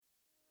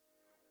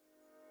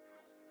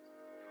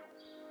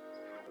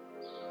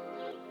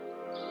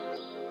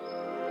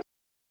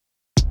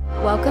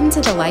Welcome to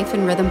the Life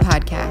in Rhythm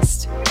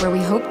podcast, where we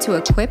hope to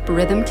equip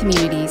rhythm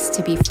communities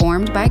to be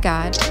formed by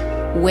God,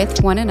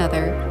 with one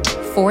another,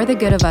 for the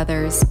good of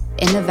others,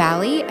 in the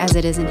valley as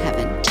it is in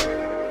heaven.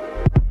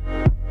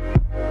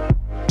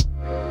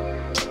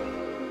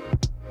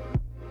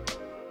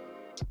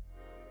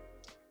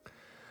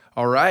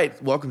 All right,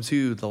 welcome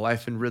to the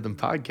Life in Rhythm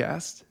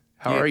podcast.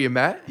 How are you,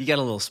 Matt? You got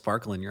a little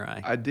sparkle in your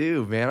eye. I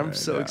do, man. I'm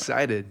so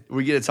excited.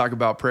 We get to talk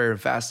about prayer and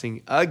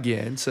fasting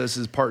again. So this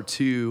is part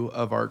 2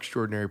 of our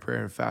extraordinary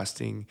prayer and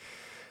fasting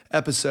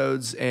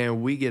episodes,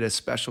 and we get a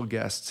special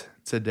guest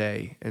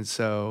today. And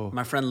so,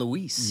 My friend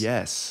Luis.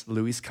 Yes,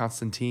 Luis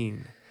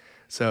Constantine.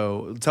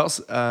 So tell us.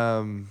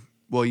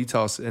 You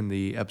tell us in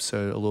the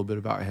episode a little bit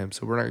about him.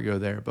 So we're not gonna go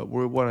there, but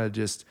we want to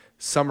just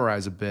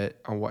summarize a bit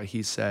on what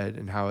he said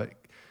and how it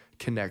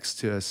connects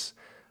to us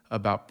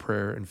about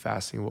prayer and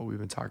fasting, what we've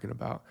been talking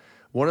about.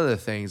 One of the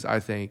things I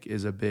think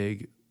is a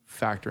big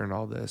factor in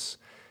all this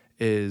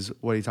is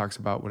what he talks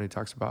about when he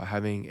talks about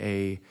having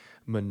a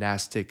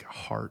monastic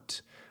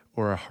heart,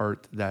 or a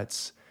heart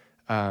that's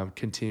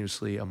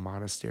continuously a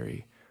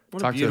monastery. What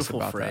Talk a beautiful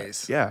to us about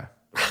phrase. That. Yeah.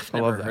 I've I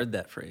love never that. heard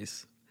that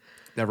phrase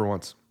Never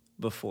once.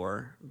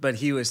 before, but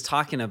he was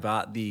talking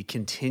about the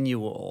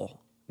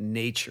continual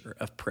nature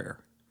of prayer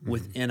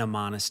within a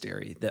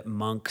monastery, that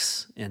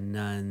monks and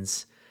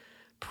nuns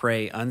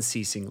pray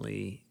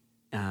unceasingly,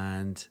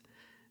 and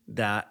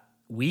that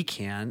we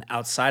can,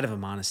 outside of a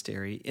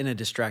monastery, in a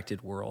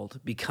distracted world,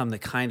 become the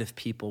kind of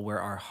people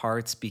where our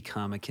hearts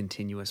become a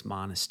continuous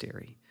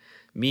monastery,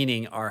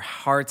 meaning our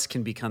hearts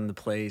can become the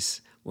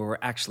place where we're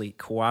actually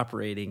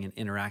cooperating and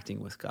interacting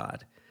with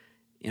God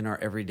in our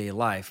everyday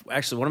life.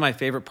 Actually, one of my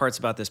favorite parts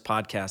about this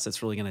podcast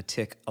that's really going to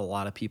tick a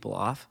lot of people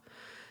off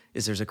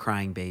is there's a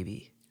crying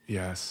baby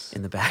Yes.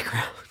 in the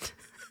background.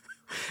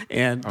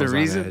 And I the was on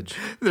reason, edge.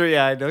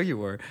 yeah, I know you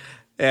were.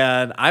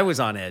 And I was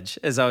on edge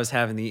as I was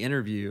having the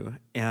interview.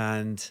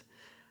 And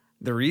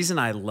the reason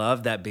I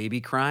love that baby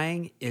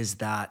crying is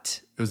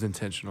that It was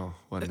intentional,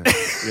 wasn't it?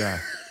 Yeah.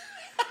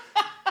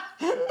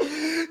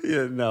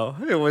 no,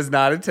 it was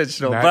not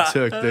intentional. Matt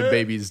took the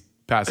baby's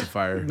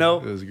pacifier. No,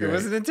 it was great. It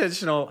wasn't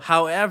intentional.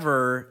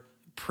 However,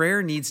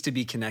 prayer needs to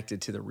be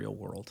connected to the real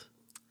world.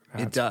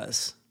 It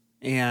does.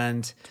 And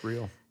It's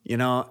real. you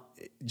know,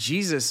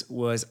 Jesus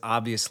was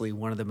obviously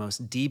one of the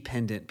most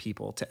dependent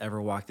people to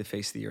ever walk the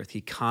face of the earth.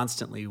 He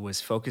constantly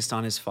was focused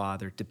on his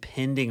Father,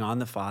 depending on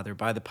the Father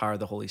by the power of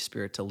the Holy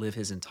Spirit to live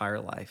his entire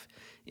life,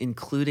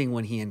 including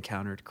when he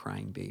encountered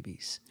crying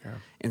babies. Yeah.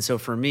 And so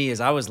for me,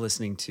 as I was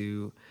listening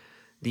to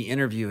the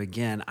interview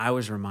again, I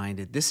was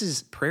reminded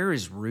prayer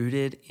is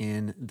rooted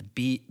in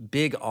the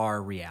big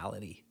R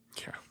reality.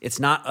 Yeah. It's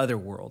not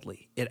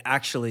otherworldly. It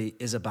actually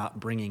is about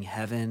bringing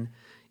heaven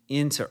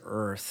into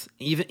earth,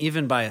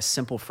 even by a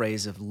simple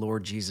phrase of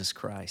Lord Jesus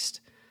Christ,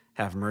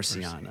 have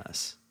mercy on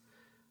us.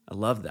 I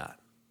love that.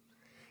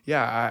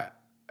 Yeah,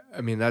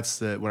 I mean,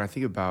 when I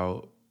think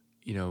about,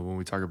 when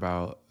we talk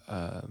about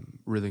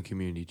Rhythm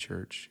Community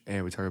Church,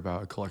 and we talk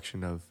about a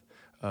collection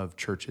of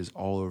churches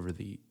all over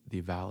the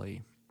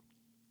valley,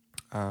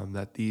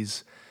 that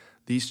these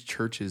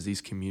churches, these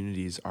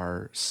communities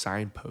are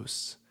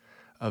signposts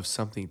of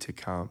something to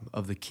come,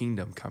 of the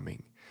kingdom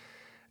coming.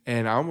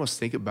 And I almost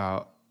think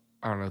about,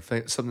 I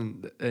don't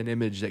know, an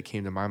image that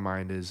came to my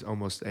mind is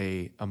almost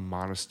a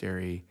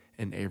monastery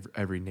in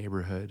every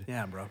neighborhood.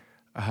 Yeah, bro.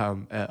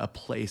 A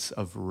place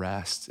of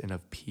rest and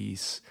of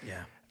peace.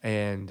 Yeah.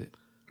 And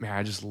man,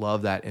 I just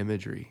love that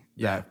imagery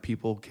that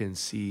people can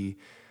see,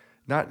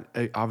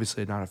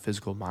 obviously not a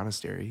physical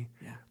monastery,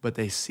 but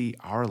they see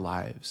our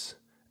lives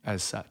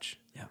as such.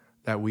 Yeah.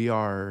 That we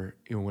are,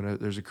 when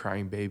there's a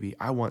crying baby,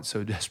 I want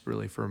so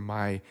desperately for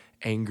my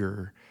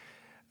anger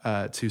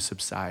to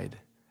subside.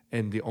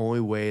 And the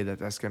only way that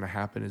that's going to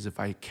happen is if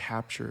I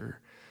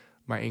capture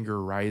my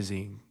anger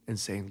rising and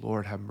saying,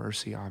 Lord, have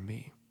mercy on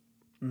me.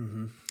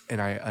 Mm-hmm.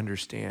 And I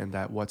understand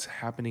that what's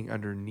happening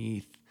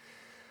underneath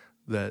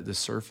the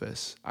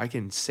surface, I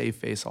can save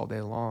face all day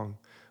long,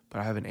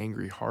 but I have an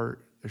angry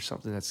heart. There's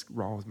something that's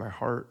wrong with my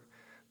heart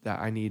that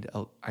I need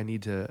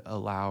to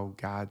allow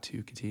God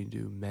to continue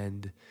to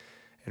mend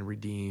and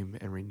redeem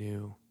and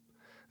renew.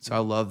 So I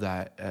love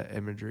that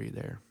imagery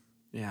there.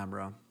 Yeah,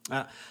 bro.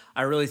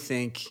 I really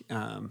think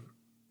y'all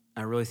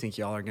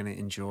are going to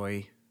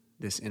enjoy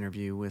this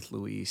interview with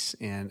Luis.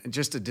 And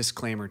just a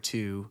disclaimer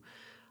too,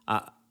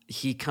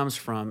 he comes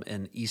from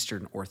an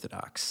Eastern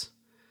Orthodox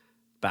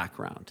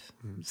background.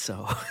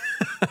 So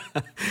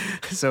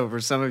for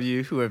some of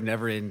you who have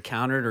never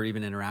encountered or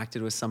even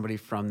interacted with somebody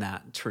from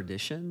that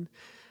tradition,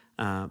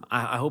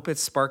 I hope it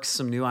sparks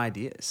some new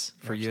ideas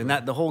for you. And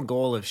that the whole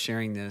goal of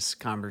sharing this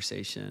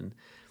conversation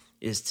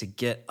is to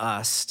get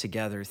us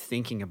together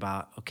thinking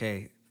about,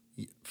 okay,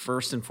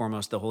 first and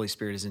foremost, the Holy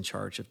Spirit is in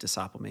charge of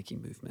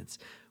disciple-making movements.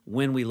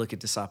 When we look at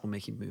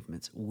disciple-making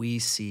movements, we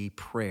see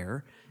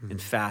prayer and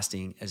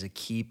fasting as a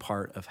key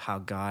part of how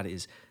God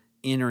is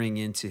entering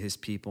into his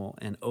people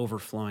and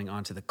overflowing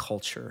onto the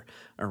culture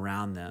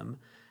around them.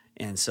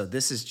 And so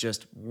this is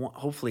just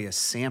hopefully a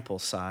sample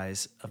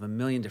size of a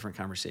million different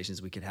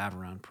conversations we could have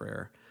around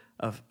prayer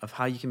of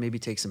how you can maybe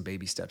take some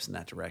baby steps in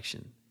that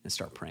direction and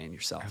start praying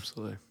yourself.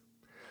 Absolutely.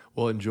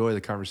 Well, enjoy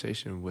the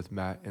conversation with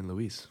Matt and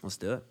Luis. Let's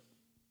do it.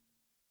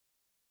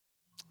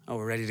 Oh,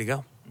 we're ready to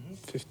go.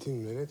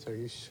 15 minutes? Are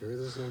you sure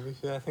this is going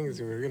to be? I think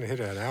we're going to hit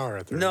an hour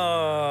at the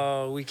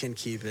No, we can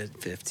keep it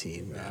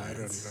 15 minutes. I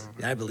don't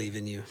know. I believe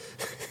in you.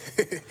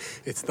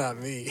 It's not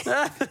me.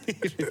 I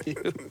believe in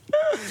you.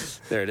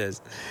 There it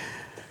is.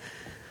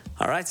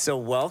 All right, so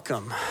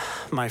welcome,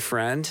 my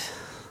friend.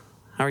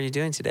 How are you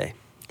doing today?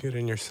 Good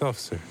in yourself,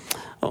 sir.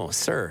 Oh,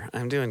 sir,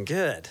 I'm doing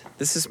good.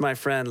 This is my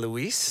friend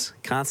Luis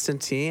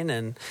Constantine,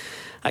 and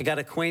I got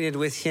acquainted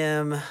with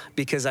him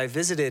because I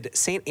visited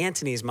St.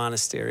 Anthony's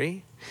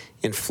Monastery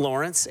in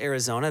Florence,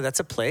 Arizona.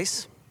 That's a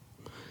place.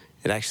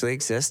 It actually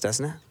exists,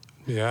 doesn't it?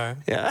 Yeah.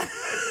 Yeah.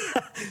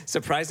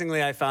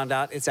 Surprisingly, I found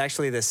out it's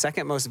actually the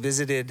second most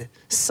visited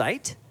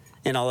site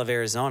in all of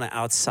Arizona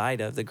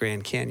outside of the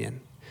Grand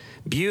Canyon.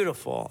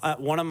 Beautiful.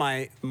 One of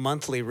my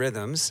monthly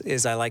rhythms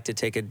is I like to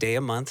take a day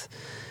a month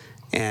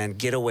and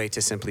get away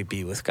to simply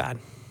be with God.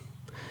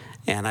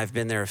 And I've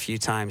been there a few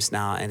times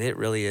now, and it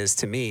really is,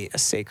 to me, a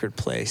sacred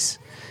place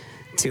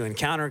to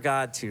encounter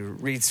God, to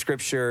read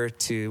Scripture,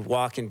 to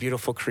walk in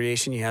beautiful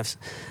creation. You have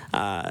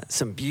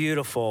some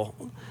beautiful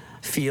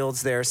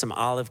fields there, some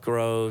olive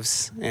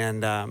groves.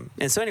 And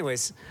so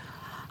anyways,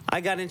 I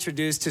got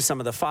introduced to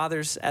some of the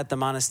fathers at the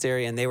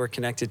monastery, and they were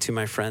connected to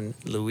my friend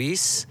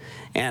Luis.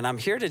 And I'm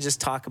here to just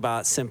talk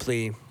about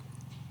simply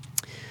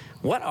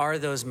what are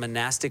those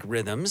monastic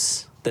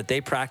rhythms that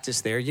they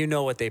practice there. You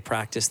know what they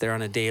practice there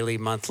on a daily,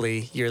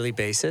 monthly, yearly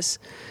basis,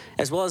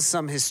 as well as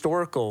some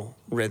historical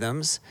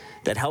rhythms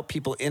that help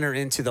people enter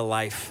into the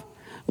life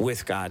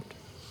with God.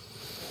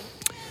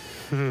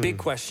 Big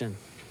question.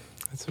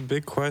 That's a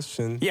big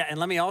question. Yeah, and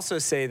let me also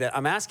say that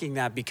I'm asking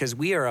that because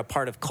we are a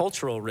part of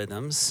cultural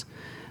rhythms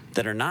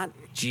that are not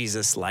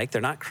Jesus-like,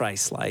 they're not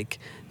Christ-like,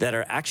 that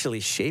are actually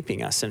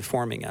shaping us and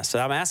forming us. So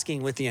I'm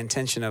asking with the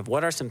intention of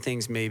what are some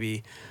things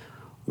maybe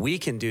we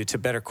can do to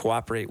better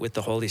cooperate with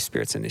the Holy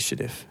Spirit's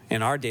initiative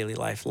in our daily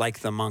life, like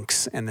the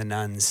monks and the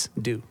nuns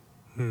do.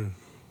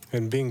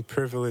 And being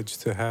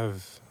privileged to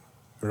have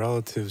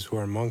relatives who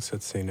are monks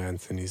at St.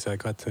 Anthony's, I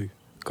got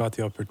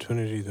the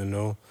opportunity to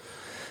know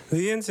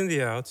the ins and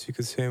the outs, you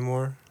could say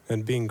more,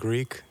 and being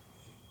Greek.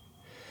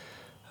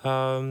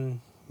 One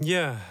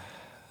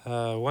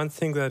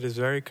thing that is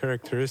very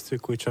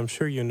characteristic, which I'm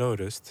sure you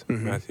noticed,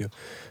 Matthew,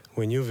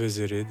 when you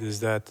visited, is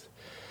that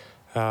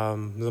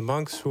the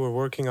monks who were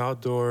working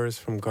outdoors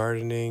from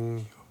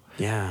gardening,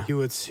 you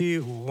would see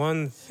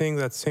one thing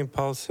that St.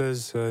 Paul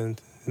says in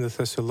the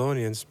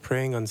Thessalonians,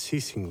 praying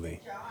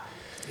unceasingly.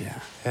 Yeah.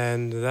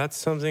 And that's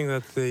something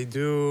that they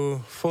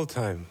do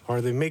full-time,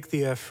 or they make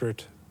the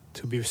effort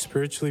to be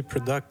spiritually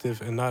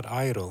productive and not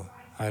idle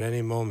at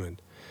any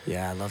moment.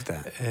 Yeah, I love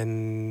that.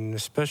 And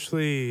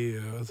especially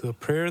the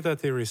prayer that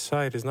they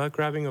recite is not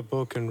grabbing a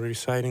book and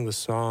reciting the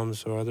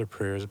Psalms or other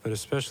prayers, but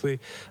especially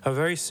a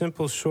very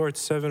simple, short,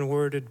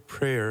 7-worded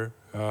prayer.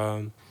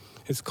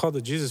 It's called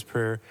the Jesus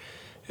Prayer.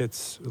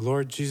 It's,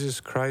 Lord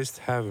Jesus Christ,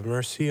 have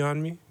mercy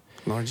on me.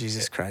 Lord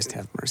Jesus Christ,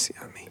 have mercy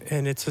on me.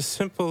 And it's a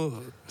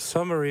simple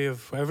summary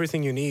of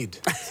everything you need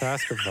to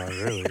ask about,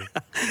 really.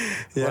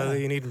 Whether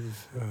you need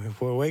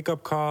a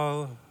wake-up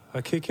call,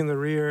 a kick in the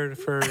rear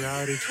for a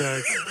reality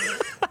check,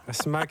 a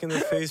smack in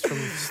the face from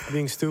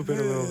being stupid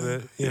a little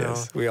bit, you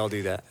know. We all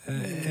do that.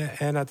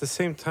 And at the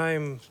same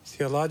time,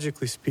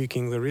 theologically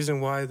speaking, the reason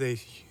why they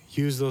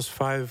use those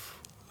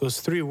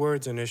 3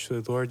 words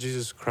initially, Lord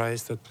Jesus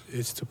Christ, that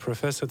is to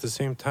profess at the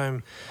same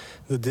time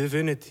the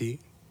divinity,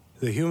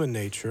 the human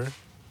nature,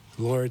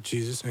 Lord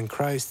Jesus, and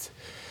Christ,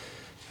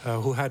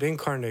 who had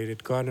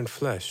incarnated God in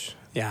flesh.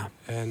 Yeah.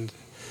 And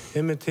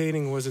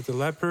imitating, was it the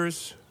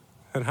lepers?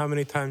 And how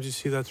many times you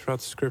see that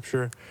throughout the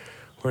Scripture,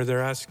 where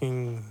they're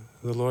asking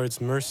the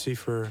Lord's mercy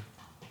for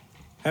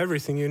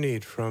everything you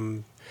need,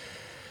 from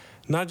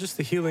not just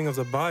the healing of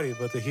the body,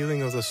 but the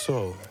healing of the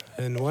soul.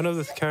 And one of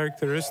the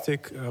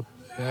characteristic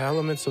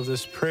elements of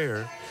this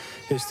prayer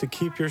is to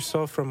keep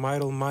yourself from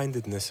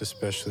idle-mindedness,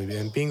 especially.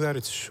 And being that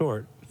it's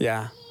short,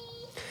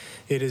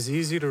 it is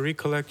easy to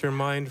recollect your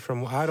mind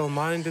from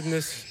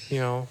idle-mindedness,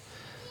 to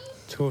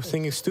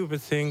thinking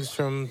stupid things,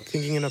 from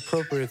thinking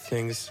inappropriate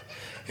things.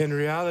 In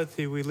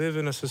reality, we live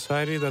in a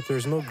society that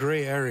there's no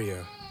gray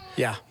area.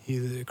 Yeah.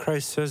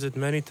 Christ says it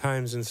many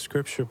times in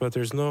Scripture, but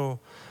there's no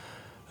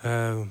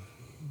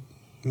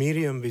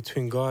medium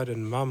between God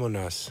and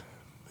mammonas.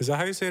 Is that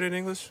how you say it in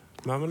English?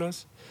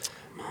 Mammonas?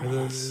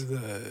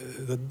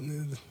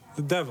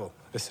 The devil,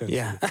 essentially.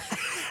 Yeah.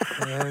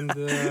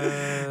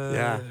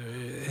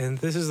 And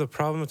this is the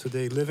problem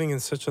today, living in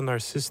such a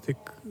narcissistic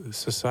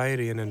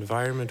society and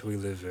environment we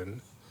live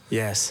in.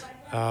 Yes.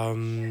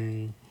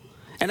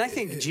 And I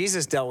think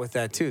Jesus dealt with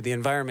that too, the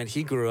environment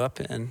he grew up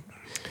in.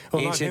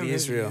 Ancient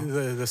Israel,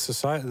 the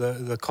society,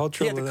 the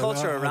culture, the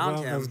culture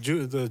around him,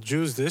 the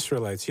Jews, the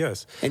Israelites,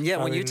 yes. And yet,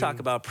 when you talk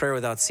about prayer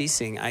without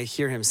ceasing, I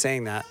hear him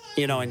saying that.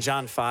 In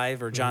John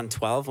 5 or John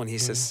 12, when he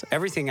says,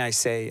 "Everything I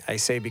say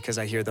because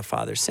I hear the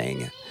Father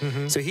saying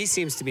it." So he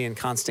seems to be in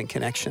constant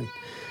connection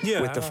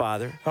with the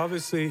Father.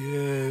 Obviously,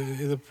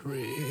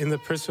 in the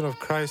person of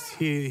Christ,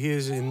 he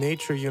is in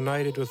nature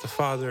united with the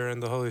Father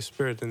and the Holy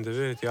Spirit in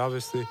divinity.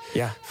 Obviously,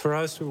 for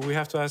us, we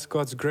have to ask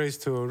God's grace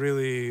to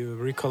really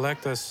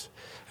recollect us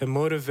and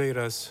motivate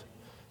us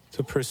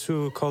to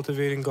pursue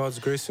cultivating God's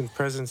grace and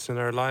presence in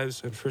our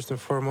lives, and first and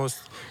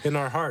foremost in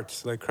our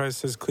hearts. Like Christ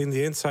says, clean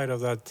the inside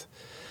of that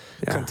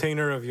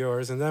container of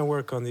yours, and then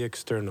work on the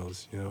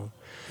externals, you know.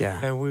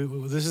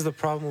 And this is the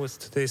problem with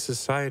today's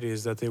society,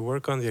 is that they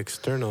work on the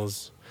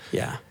externals.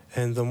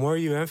 And the more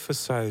you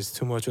emphasize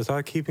too much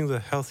without keeping the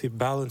healthy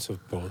balance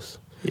of both,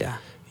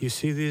 you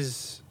see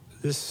this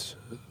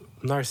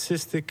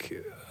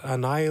narcissistic,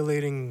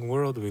 annihilating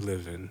world we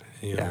live in.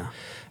 You know?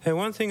 And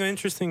one thing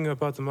interesting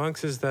about the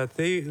monks is that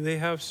they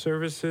have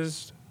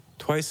services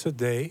twice a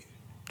day,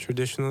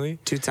 traditionally.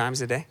 2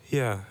 times a day?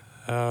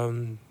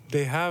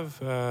 They have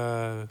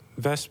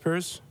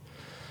Vespers.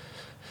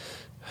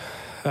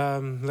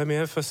 Let me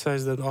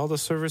emphasize that all the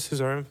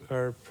services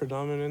are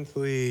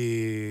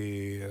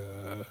predominantly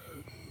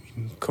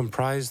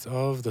comprised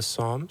of the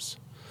Psalms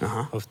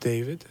of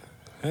David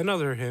and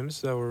other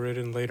hymns that were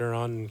written later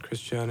on in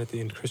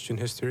Christianity and Christian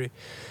history.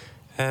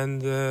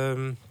 And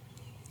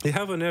they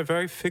have a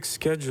very fixed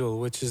schedule,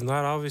 which is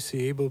not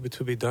obviously able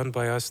to be done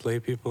by us lay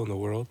people in the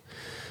world.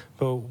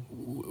 But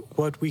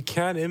what we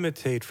can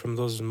imitate from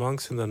those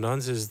monks and the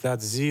nuns is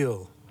that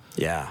zeal.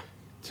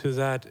 To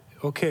that,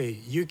 okay,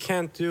 you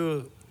can't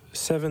do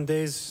 7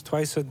 days,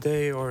 twice a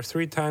day, or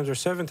 3 times, or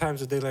 7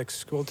 times a day, like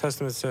Old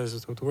Testament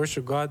says, to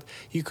worship God.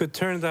 You could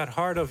turn that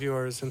heart of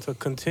yours into a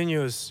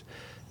continuous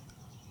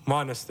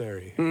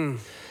monastery.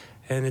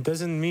 And it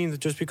doesn't mean that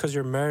just because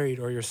you're married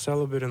or you're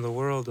celibate in the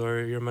world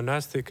or you're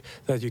monastic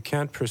that you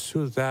can't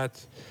pursue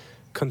that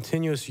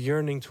continuous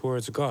yearning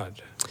towards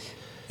God.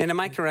 And am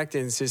I correct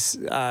in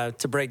just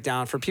to break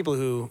down for people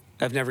who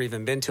have never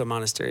even been to a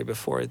monastery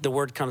before? The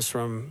word comes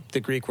from the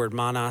Greek word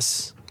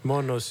monos.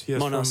 Monos, yes.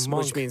 Monos,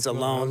 monk, which means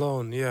alone.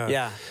 Alone,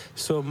 yeah.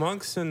 So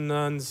monks and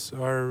nuns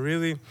are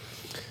really,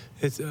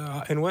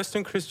 in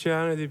Western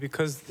Christianity,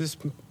 because this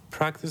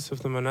practice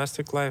of the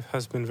monastic life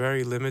has been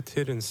very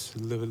limited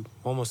and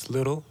almost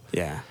little.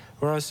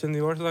 Whereas in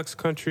the Orthodox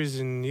countries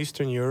in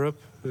Eastern Europe,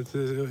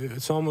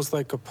 it's almost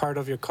like a part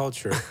of your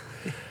culture.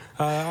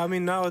 I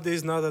mean,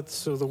 nowadays, now that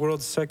the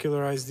world's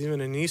secularized,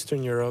 even in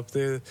Eastern Europe,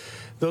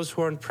 those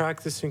who aren't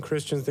practicing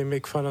Christians, they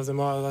make fun of them.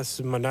 Oh,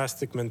 that's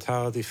monastic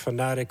mentality,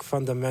 fanatic,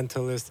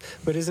 fundamentalist.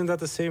 But isn't that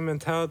the same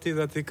mentality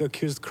that they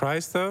accused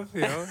Christ of?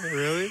 You know,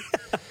 really?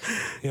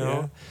 You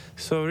know?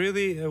 So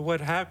really,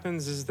 what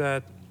happens is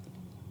that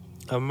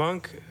a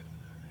monk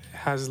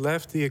has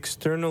left the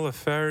external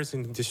affairs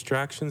and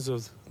distractions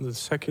of the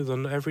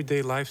secular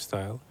everyday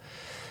lifestyle,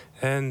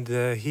 and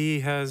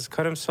he has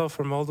cut himself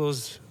from all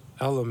those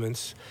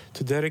elements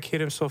to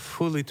dedicate himself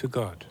fully to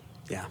God.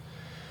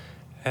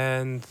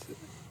 And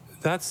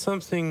that's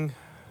something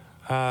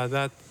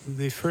that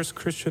the first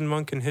Christian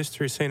monk in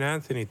history, St.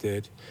 Anthony,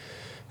 did.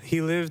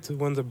 He lived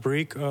when the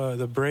break of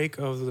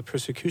the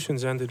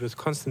persecutions ended with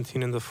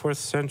Constantine in the 4th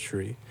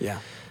century.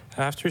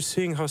 After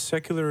seeing how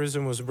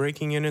secularism was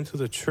breaking into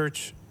the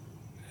church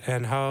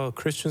and how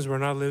Christians were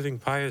not living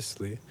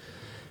piously,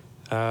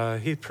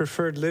 he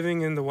preferred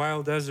living in the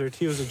wild desert.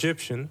 He was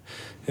Egyptian,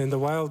 in the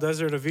wild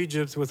desert of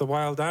Egypt with the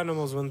wild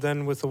animals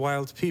than with the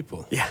wild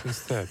people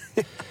instead.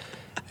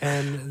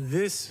 And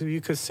this,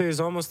 you could say, is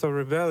almost a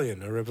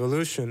rebellion, a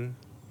revolution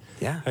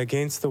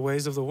against the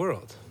ways of the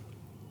world.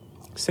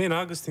 St.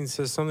 Augustine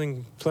says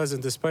something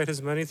pleasant, despite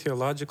his many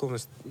theological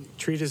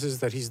treatises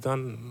that he's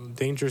done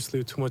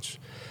dangerously too much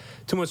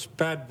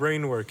bad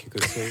brain work, you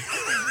could say.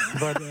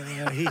 But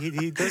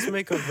he does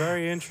make a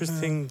very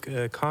interesting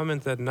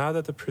comment that now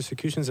that the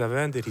persecutions have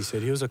ended, he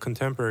said, he was a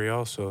contemporary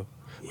also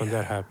when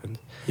that happened,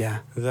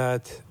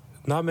 that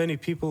not many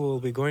people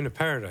will be going to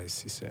paradise,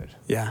 he said.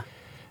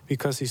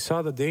 Because he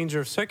saw the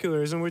danger of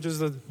secularism, which is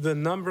the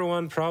number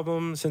one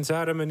problem since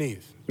Adam and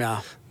Eve.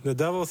 The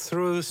devil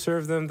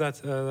served them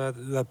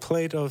that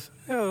plate of,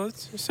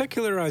 let's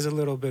secularize a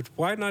little bit.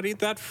 Why not eat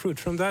that fruit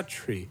from that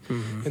tree?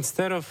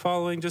 Instead of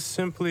following, just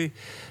simply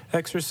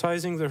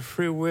exercising their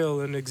free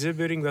will and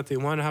exhibiting that they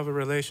want to have a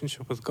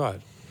relationship with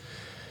God.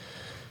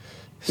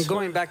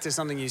 Going back to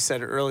something you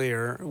said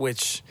earlier,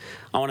 which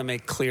I want to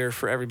make clear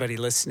for everybody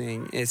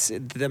listening, it's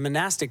the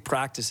monastic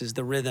practices,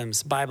 the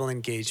rhythms, Bible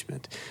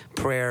engagement,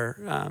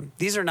 prayer.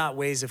 These are not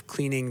ways of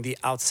cleaning the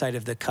outside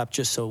of the cup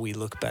just so we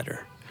look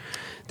better.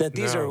 That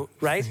these are,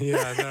 right?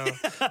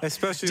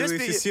 Especially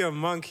if you see a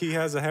monk, he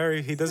has a hair,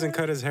 he doesn't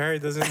cut his hair, he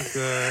doesn't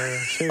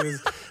shave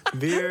his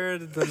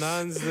beard. The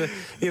nuns,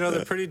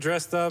 they're pretty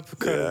dressed up,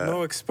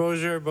 no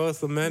exposure, both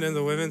the men and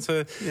the women.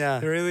 So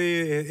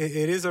really,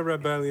 it is a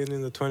rebellion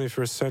in the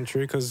 21st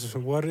century, because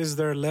what is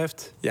there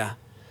left?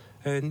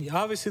 And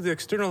obviously the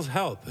externals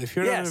help. If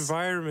you're in an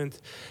environment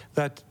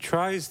that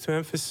tries to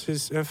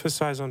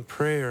emphasize on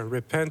prayer,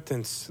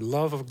 repentance,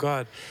 love of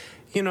God,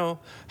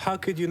 how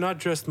could you not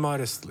dress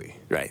modestly?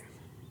 Right.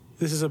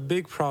 This is a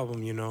big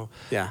problem, you know.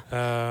 Yeah.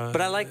 But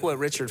I like what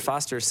Richard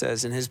Foster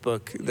says in his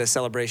book, The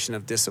Celebration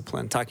of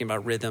Discipline, talking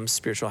about rhythms,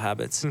 spiritual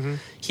habits. Mm-hmm.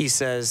 He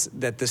says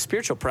that the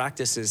spiritual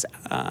practices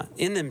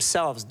in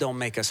themselves don't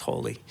make us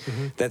holy,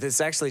 mm-hmm. that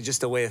it's actually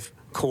just a way of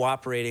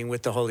cooperating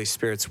with the Holy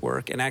Spirit's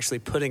work and actually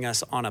putting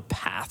us on a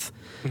path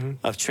mm-hmm.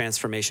 of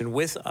transformation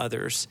with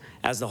others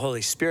as the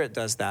Holy Spirit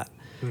does that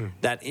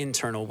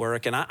internal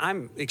work. And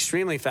I'm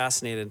extremely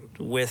fascinated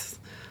with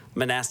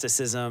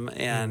monasticism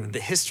and the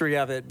history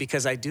of it,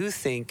 because I do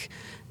think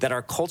that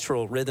our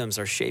cultural rhythms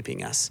are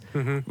shaping us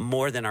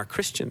more than our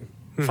Christian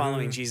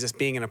following Jesus,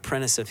 being an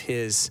apprentice of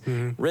his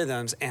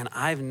rhythms. And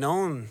I've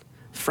known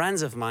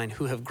friends of mine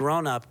who have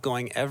grown up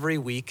going every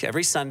week,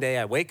 every Sunday.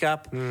 I wake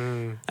up,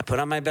 I put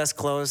on my best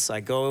clothes, I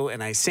go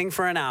and I sing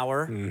for an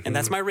hour, and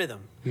that's my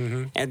rhythm.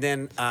 And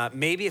then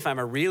maybe if I'm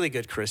a really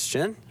good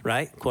Christian,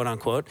 right, quote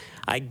unquote,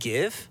 I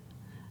give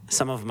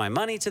some of my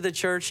money to the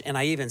church, and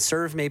I even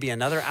serve maybe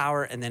another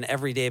hour, and then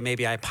every day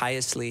maybe I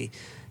piously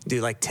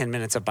do like 10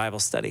 minutes of Bible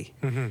study.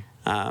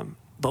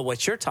 But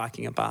what you're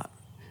talking about,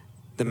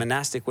 the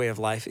monastic way of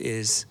life,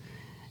 is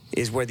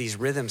where these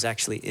rhythms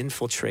actually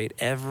infiltrate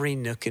every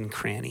nook and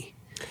cranny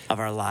of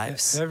our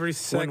lives. Every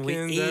second,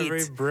 when we eat,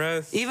 every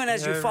breath. Even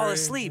as you fall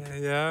asleep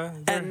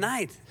at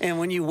night. And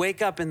when you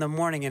wake up in the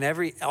morning,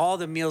 and all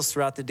the meals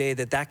throughout the day,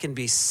 that can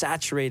be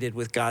saturated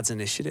with God's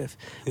initiative,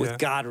 with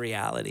God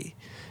reality.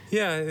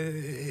 Yeah,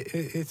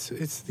 it's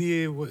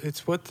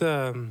what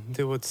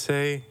they would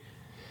say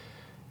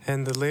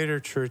in the later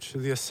church,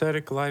 the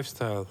ascetic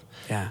lifestyle.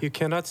 Yeah. You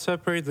cannot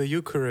separate the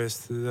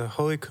Eucharist, the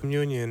Holy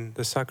Communion,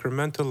 the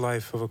sacramental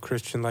life of a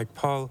Christian, like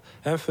Paul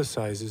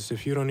emphasizes,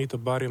 if you don't eat the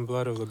body and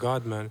blood of the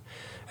God-man,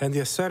 and the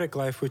ascetic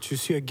life, which you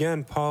see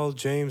again, Paul,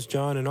 James,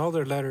 John, and all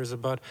their letters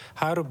about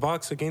how to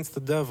box against the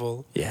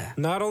devil,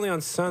 not only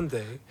on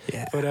Sunday,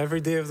 but every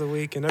day of the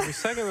week and every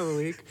second of the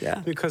week,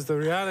 because the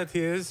reality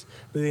is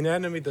the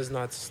enemy does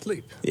not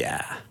sleep.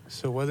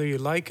 So whether you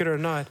like it or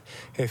not,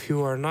 if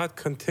you are not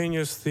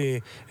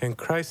continuously in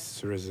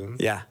Christ's rhythm,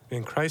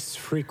 in Christ's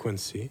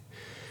frequency,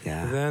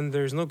 then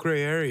there's no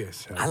gray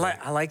areas.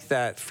 I like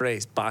that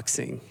phrase,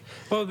 boxing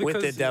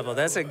with the devil.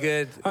 That's a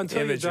good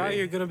until imagery. You die,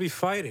 you're going to be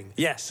fighting.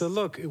 Yes. So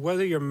look,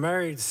 whether you're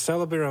married,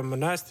 celibate, or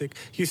monastic,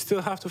 you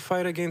still have to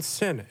fight against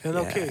sin. And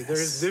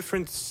there is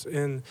difference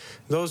in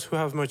those who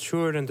have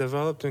matured and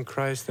developed in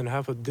Christ and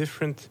have a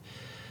different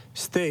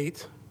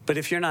state. But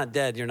if you're not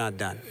dead, you're not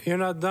done. You're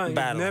not done.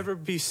 Battling. You'll never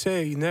be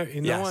saved.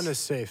 No one is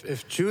safe.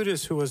 If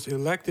Judas, who was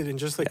elected, and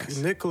just like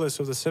Nicholas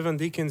of the 7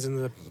 deacons in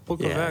the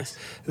book of Acts,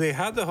 they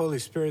had the Holy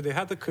Spirit, they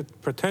had the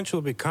potential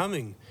of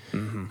becoming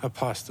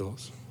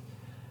apostles.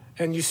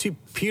 And you see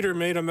Peter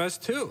made a mess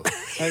too.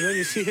 And then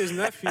you see his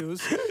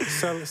nephews,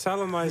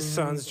 Salomai's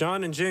sons,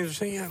 John and James,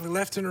 saying,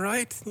 left and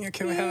right.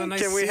 Can we have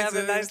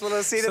a nice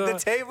little seat at the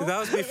table? That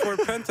was before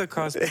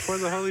Pentecost, before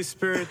the Holy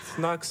Spirit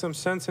knocked some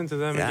sense into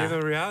them and gave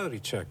them a reality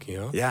check,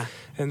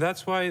 And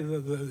that's why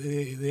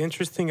the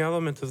interesting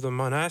element of the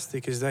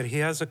monastic is that he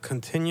has a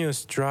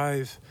continuous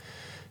drive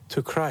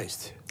to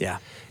Christ.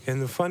 And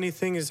the funny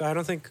thing is, I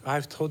don't think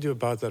I've told you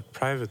about that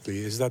privately,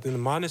 is that in the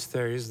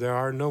monasteries, there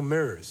are no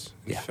mirrors,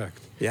 in fact.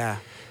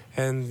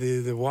 And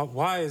the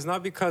why is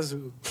not because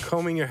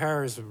combing your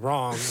hair is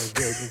wrong,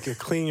 or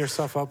clean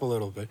yourself up a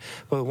little bit.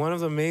 But one of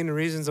the main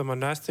reasons a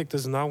monastic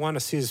does not want to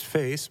see his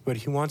face, but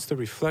he wants to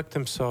reflect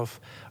himself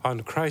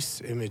on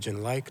Christ's image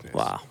and likeness.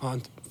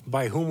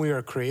 By whom we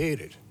are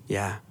created.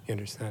 You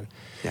understand?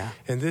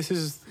 And this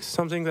is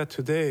something that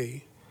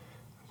today,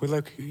 we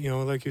like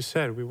you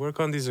said, we work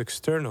on these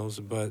externals,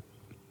 but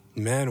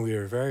man, we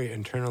are very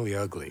internally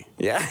ugly.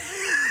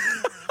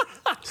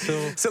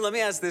 So let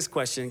me ask this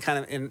question, kind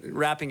of in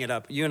wrapping it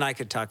up. You and I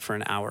could talk for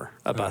an hour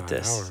about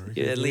this.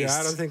 At least.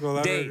 I don't think we'll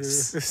ever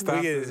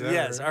stop this.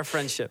 Yes, our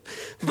friendship.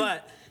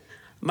 But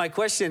my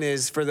question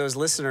is for those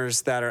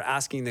listeners that are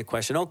asking the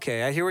question,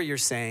 okay, I hear what you're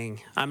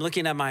saying. I'm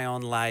looking at my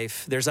own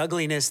life. There's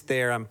ugliness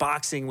there. I'm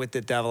boxing with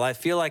the devil. I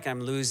feel like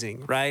I'm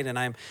losing, right? And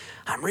I'm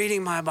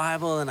reading my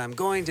Bible and I'm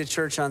going to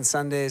church on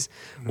Sundays.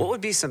 What would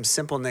be some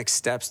simple next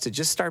steps to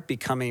just start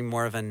becoming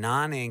more of a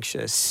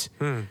non-anxious,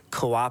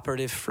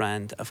 cooperative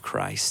friend of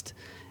Christ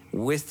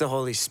with the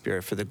Holy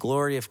Spirit for the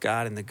glory of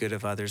God and the good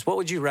of others? What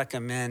would you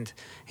recommend?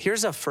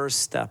 Here's a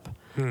first step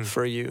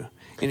for you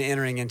in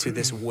entering into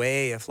this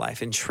way of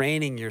life and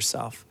training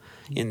yourself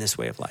in this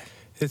way of life.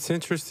 It's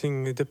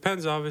interesting. It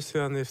depends,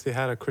 obviously, on if they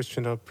had a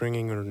Christian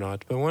upbringing or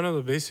not. But one of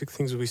the basic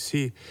things we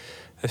see,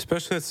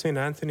 especially at St.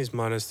 Anthony's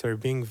Monastery,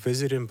 being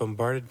visited and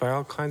bombarded by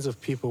all kinds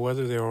of people,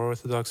 whether they are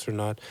Orthodox or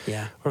not,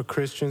 or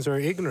Christians or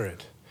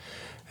ignorant.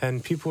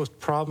 And people with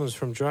problems,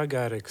 from drug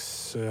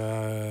addicts,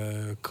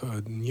 you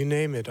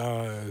name it,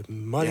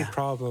 money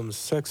problems,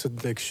 sex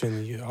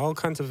addiction, all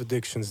kinds of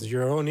addictions,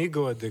 your own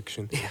ego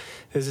addiction,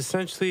 is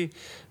essentially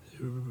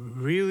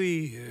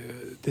really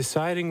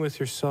deciding with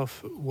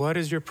yourself, what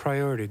is your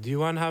priority? Do you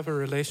want to have a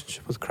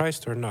relationship with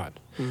Christ or not?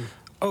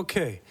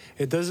 Okay,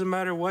 it doesn't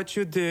matter what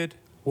you did,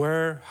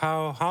 where,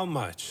 how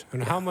much,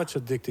 and how much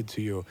addicted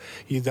to you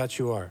that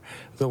you are.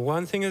 The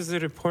one thing is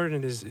that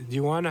important is, do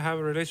you want to have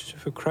a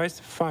relationship with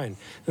Christ? Fine.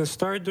 Then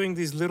start doing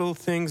these little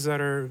things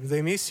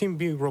they may seem to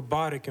be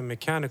robotic and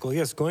mechanical.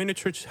 Yes, going to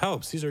church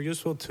helps. These are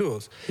useful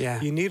tools.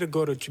 Yeah. You need to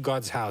go to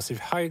God's house.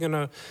 How are you going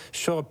to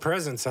show a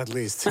presence at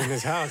least in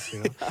his house,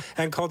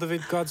 and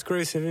cultivate God's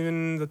grace even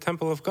in the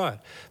temple of God?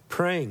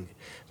 Praying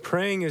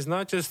is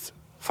not just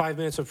 5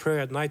 minutes of prayer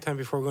at nighttime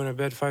before going to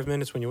bed, 5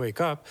 minutes when you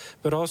wake up,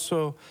 but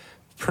also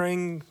try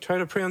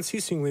to pray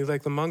unceasingly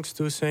like the monks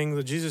do, saying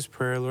the Jesus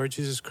prayer, Lord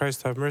Jesus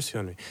Christ, have mercy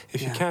on me.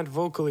 If you can't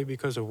vocally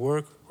because of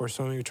work or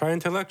something, you try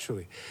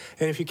intellectually.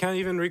 And if you can't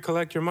even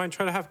recollect your mind,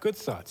 try to have good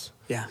thoughts.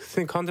 Yeah.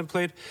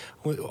 Contemplate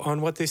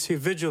on what they say,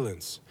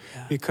 vigilance.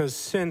 Yeah. Because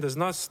sin does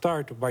not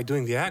start by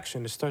doing the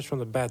action. It starts from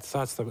the bad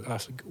thoughts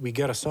that we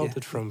get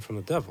assaulted from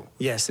the devil.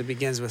 Yes, it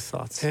begins with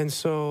thoughts. And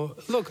so,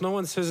 look, no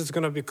one says it's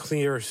going to be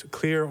clear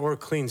or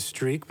clean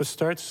streak, but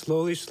start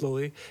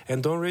slowly,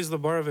 and don't raise the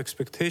bar of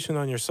expectation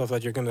on yourself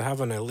that you're going to have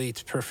an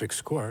elite perfect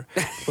score.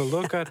 But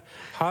look at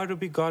how to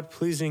be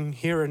God-pleasing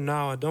here and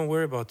now, and don't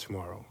worry about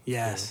tomorrow.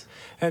 Yes.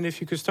 And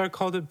if you could start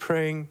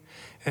praying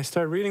and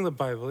start reading the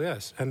Bible,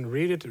 and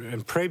read it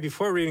and pray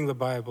before reading the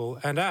Bible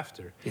and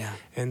after. Yeah.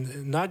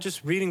 And not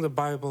just reading the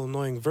Bible,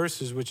 knowing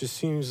verses, which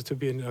seems to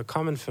be a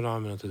common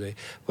phenomenon today,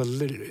 but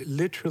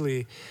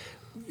literally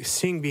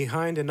seeing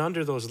behind and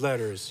under those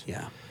letters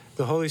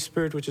the Holy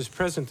Spirit, which is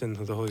present in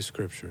the Holy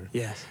Scripture.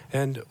 Yes.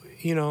 And,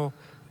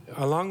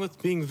 along with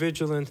being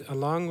vigilant,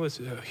 along with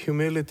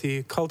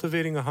humility,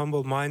 cultivating a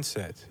humble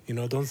mindset,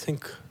 don't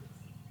think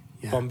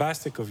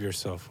bombastic of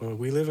yourself.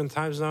 We live in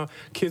times now,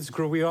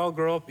 we all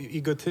grow up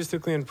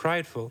egotistically and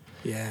prideful.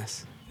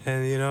 Yes.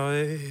 And,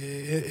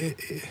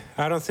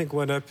 I don't think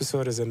one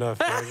episode is enough,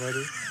 right,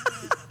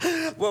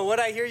 buddy? Well, what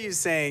I hear you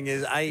saying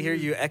is, I hear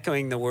you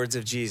echoing the words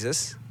of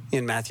Jesus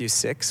in Matthew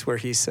 6, where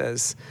he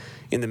says,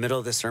 in the middle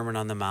of the Sermon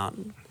on the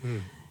Mount,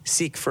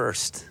 seek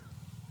first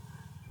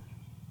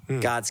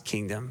God's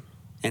kingdom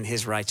and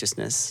his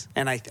righteousness.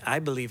 And I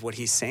believe what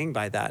he's saying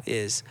by that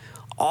is,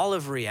 all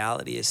of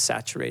reality is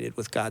saturated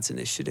with God's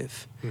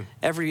initiative.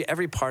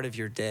 Every part of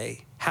your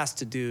day has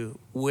to do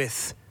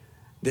with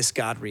this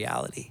God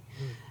reality.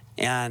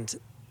 And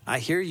I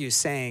hear you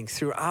saying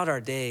throughout our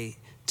day,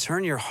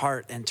 turn your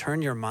heart and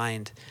turn your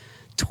mind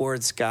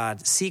towards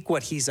God. Seek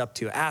what he's up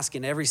to. Ask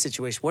in every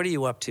situation, what are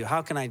you up to?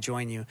 How can I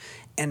join you?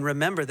 And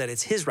remember that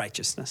it's his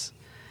righteousness.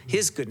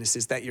 His goodness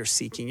is that you're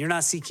seeking. You're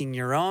not seeking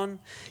your own.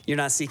 You're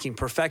not seeking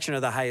perfection or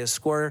the highest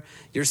score.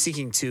 You're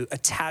seeking to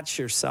attach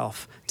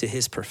yourself to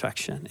his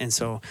perfection. And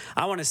so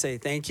I want to say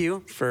thank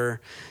you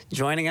for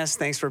joining us.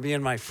 Thanks for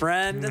being my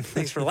friend.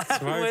 Thanks for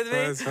laughing with me.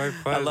 It's my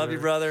pleasure. I love you,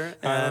 brother.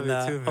 And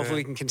love you too, man. Hopefully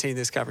we can continue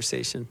this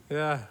conversation.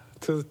 Yeah.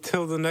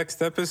 Till the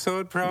next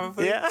episode,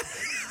 probably. Yeah.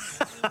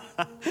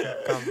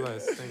 God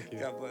bless. Thank you.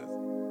 God bless.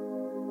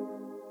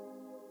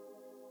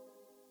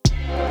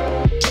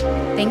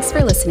 Thanks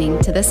for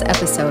listening to this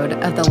episode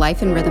of the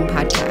Life in Rhythm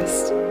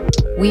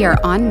podcast. We are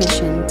on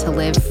mission to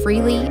live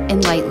freely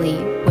and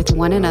lightly with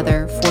one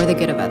another for the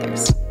good of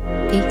others.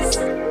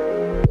 Peace.